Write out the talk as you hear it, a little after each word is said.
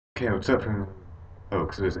Okay, what's up,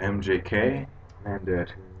 folks? This is MJK, and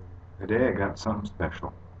today I got something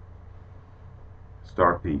special.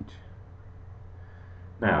 Starr Peach.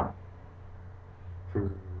 Now,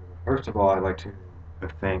 for, first of all, I'd like to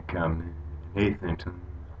thank Nathan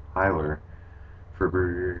Tyler for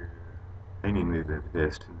bringing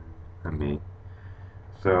this to me.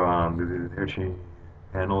 So, their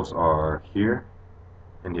channels are here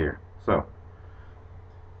and here. So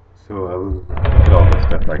look at all the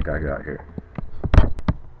stuff like I got here.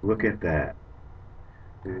 Look at that.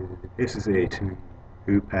 This is a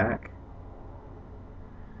two-pack,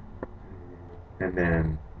 and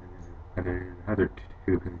then another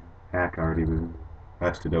two-pack already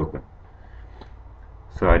busted open.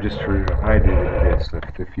 So I just I did this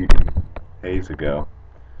a few days ago.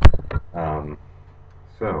 Um,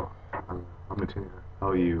 so I'm going to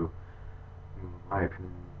tell you my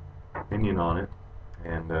opinion on it,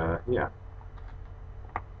 and yeah.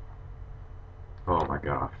 Oh my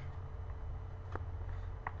gosh.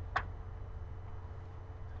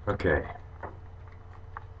 Okay.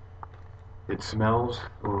 It smells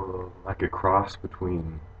like a cross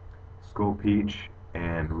between Skull Peach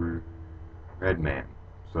and Red Man,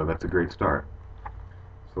 so that's a great start.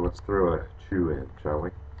 So let's throw a chew in, shall we?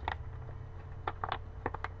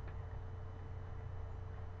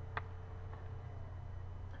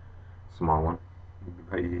 Small one.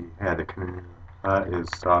 Yeah, the cut is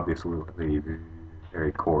obviously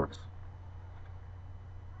very coarse.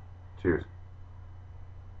 Cheers.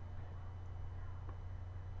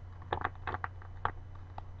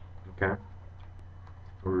 Okay.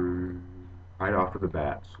 Right off of the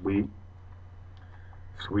bat, sweet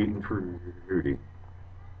and fruity.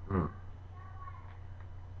 Mm.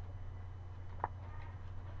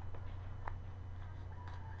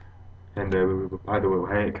 And by the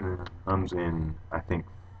way, it comes in, I think,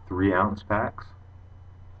 3-ounce packs.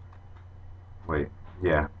 Wait,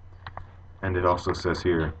 yeah. And it also says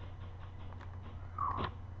here,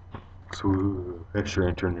 Fisher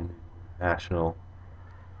International,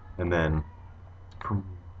 and then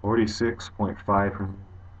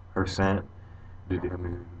 46.5%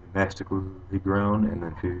 domestically grown, and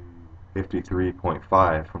then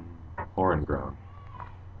 53.5% from foreign grown.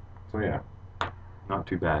 So yeah, not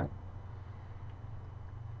too bad.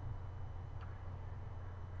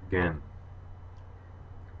 Again,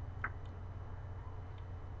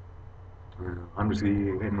 I'm just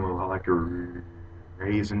getting like a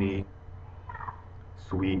raisiny,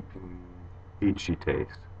 sweet, and peachy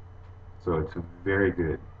taste. So it's very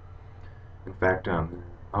good. In fact, I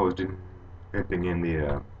was dipping in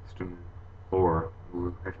the store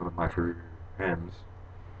with my friends the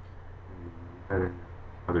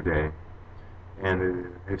other day,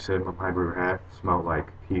 and they said my breath smelled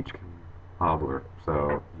like peach cobbler.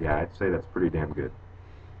 So yeah, I'd say that's pretty damn good.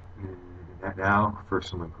 Now for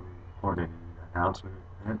some important announcements.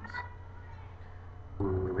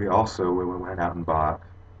 We also went out and bought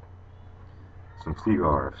some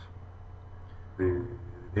cigars.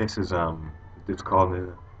 This is it's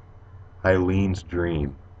called Eileen's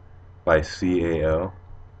Dream by CAO.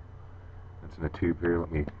 It's in a tube here.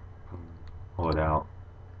 Let me pull it out.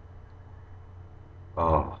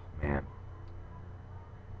 Oh man,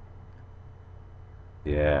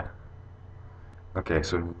 yeah. Okay,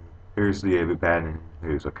 so here's the bad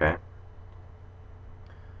news. Okay,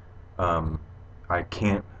 um, I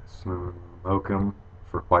can't smoke them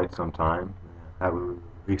for quite some time. At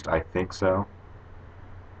least I think so.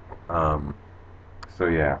 Um, so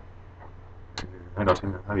yeah, and I'll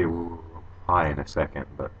tell you why in a second.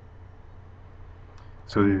 But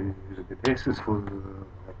so this is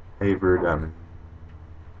flavored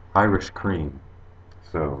Irish cream.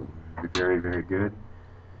 So very very good.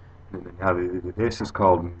 Now this is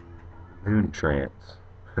called Moon Trance,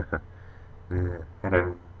 and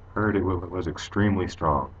I heard it was extremely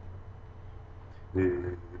strong.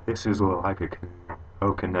 This is like a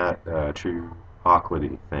coconut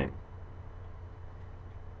chocolatey thing.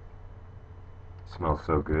 Smells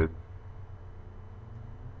so good.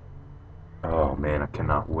 Oh man, I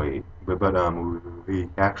cannot wait. But we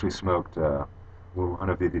actually smoked one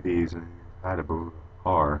of these at a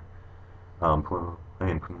bar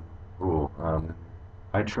playing pool.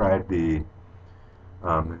 I tried the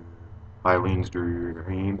um, Eileen's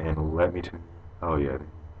Dream, and let me tell you,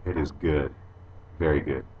 it is good, very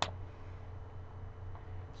good.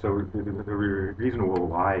 So the reason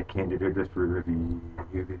why I can't do this for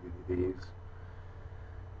these,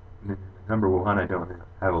 number one, I don't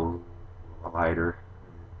have a lighter,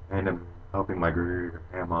 and I'm helping my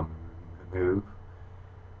grandma move,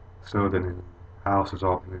 so the house is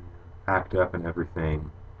all packed up and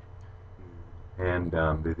everything. and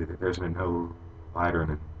there's no lighter in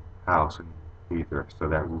the house either, so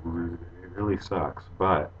that really sucks.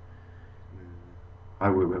 But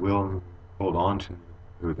will hold on to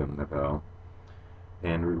them though,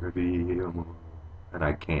 and review and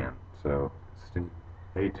I can. So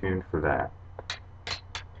stay tuned for that.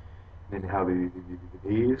 And how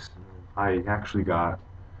these I actually got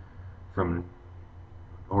from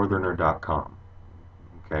northerner.com.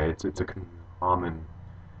 Okay, it's a common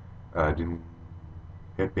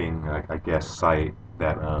shipping, I guess, site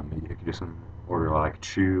that you can just order like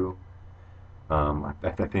chew. I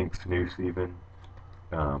think snooze even,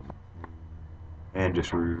 um, and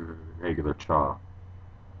just regular chaw.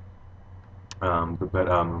 But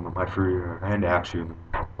my friend actually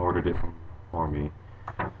ordered it for me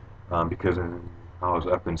because I was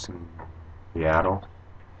up in Seattle.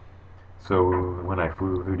 So when I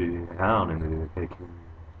flew down and they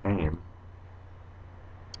came,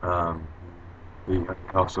 um, he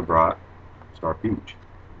also brought Starr Peach.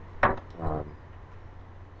 Um,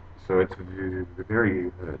 so it's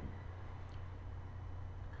very good.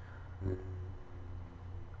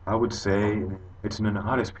 I would say it's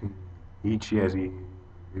not as peachy as you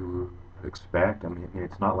would expect. I mean,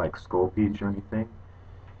 it's not like skull peach or anything.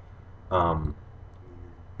 Um,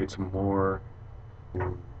 it's more,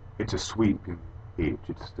 it's a sweet peach.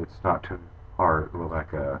 It's not too hard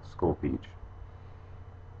like a skull peach.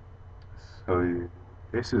 So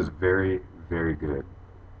this is very good.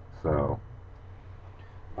 So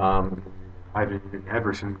um, I've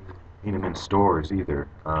never seen them in stores either.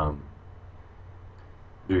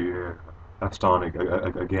 The That's on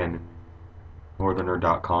again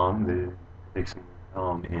northerner.com. They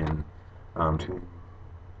sell them in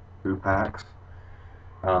two packs.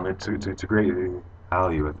 It's a great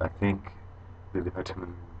value. I think the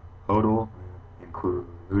total,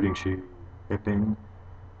 including shipping,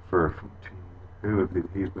 for two of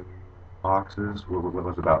these boxes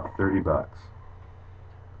was about $30.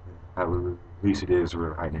 At least it is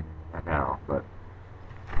right now, but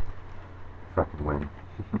fucking win.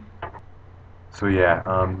 So yeah,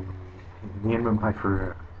 me and my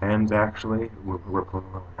friends actually were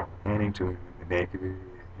planning to make a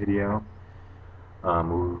video.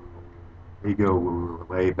 We go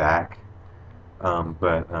way back,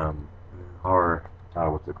 but our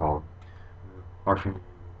what's it called? Our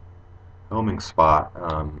filming spot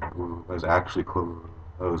was actually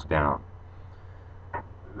closed down,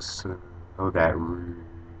 so that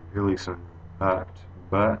really sucked.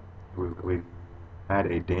 But we had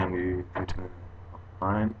a damn good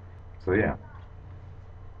time. So yeah.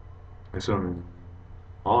 So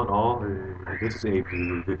all in all, this is a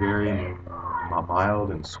very mild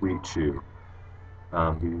and sweet chew.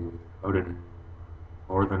 You go to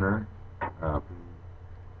Northerner, uh,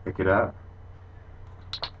 pick it up.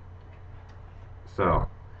 So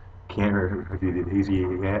can't review it easy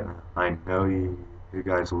yet. I know you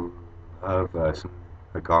guys love some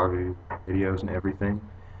agave videos and everything,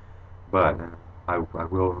 but I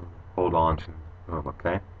will hold on to them.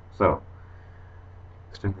 Okay, so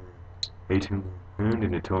stay tuned and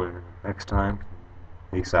until next time.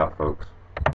 Peace out, folks.